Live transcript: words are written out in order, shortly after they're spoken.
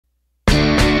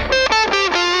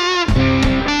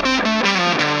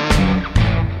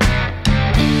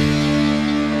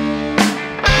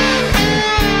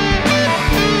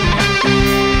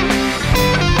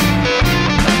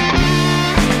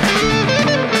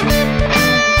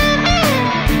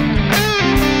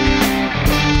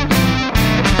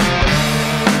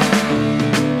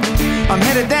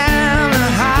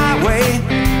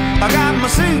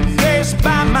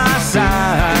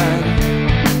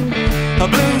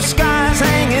skies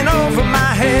hanging over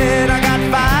my head. I got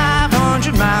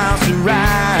 500 miles to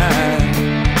ride.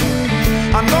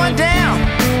 I'm going down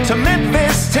to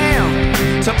Memphis town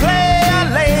to play a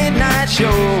late night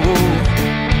show.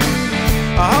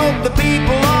 I hope the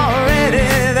people are already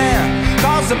there,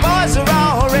 'cause the boys are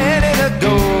all ready to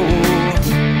go.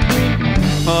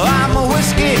 I'm a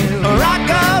whiskey rock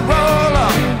and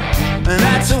roller, and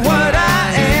that's what I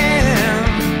am.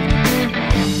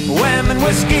 Women,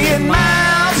 whiskey, and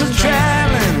miles of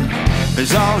traveling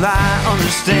is all I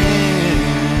understand.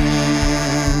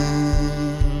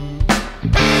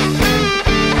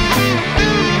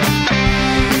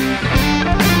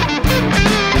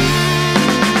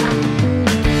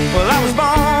 Well, I was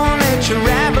born a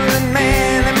traveling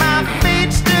man, and my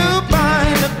feet still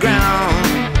burn the ground.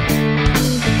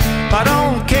 I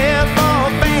don't care for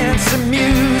fancy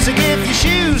music if your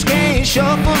shoes can't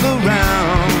shuffle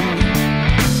around.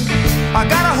 I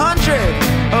got 100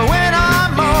 when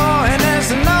I'm more, and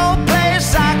there's no place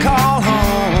I call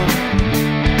home.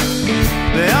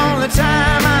 The only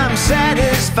time I'm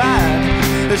satisfied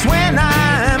is when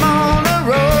I'm on the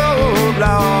road,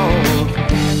 Lord.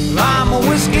 I'm a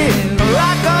whiskey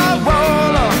rock and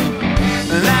roller,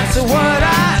 and that's what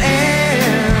I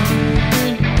am.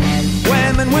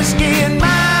 Women, whiskey, and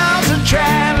miles of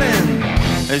traveling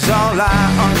is all I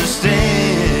understand.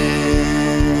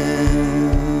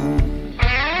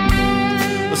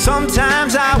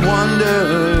 Sometimes I wonder,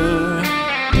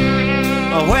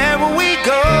 where will we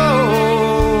go?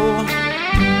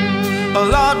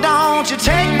 Lord, don't you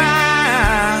take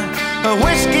my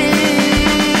whiskey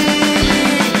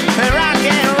and rock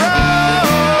and roll.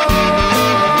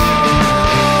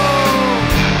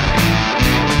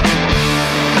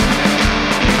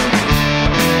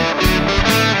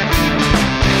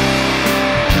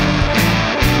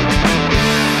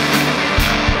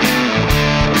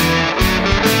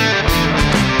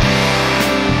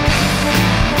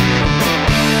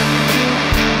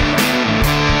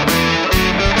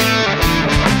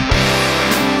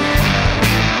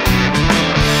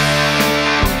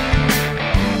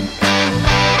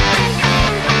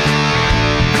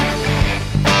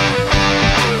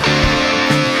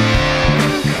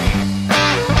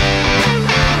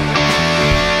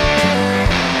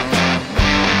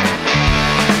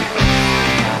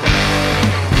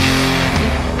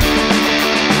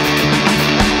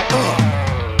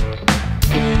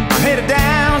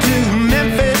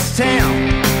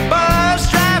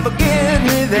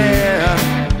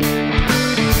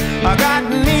 I got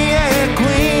me a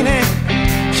queenie,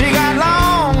 she got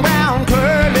long brown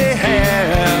curly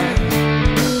hair.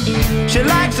 She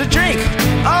likes to drink,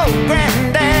 oh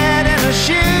granddad, and her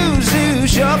shoes do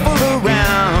shuffle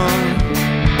around.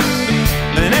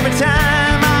 And every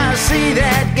time I see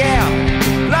that gal,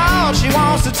 Lord, she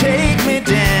wants to take me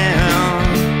down.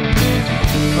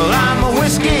 Well, I'm a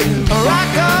whiskey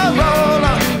rock and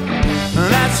roller,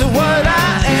 that's what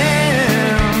I am.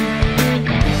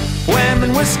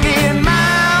 Women, whiskey, and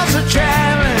miles of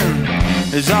traveling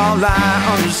is all I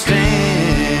understand.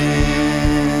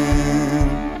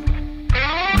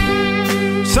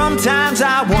 Sometimes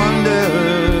I wonder,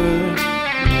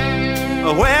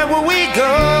 where will we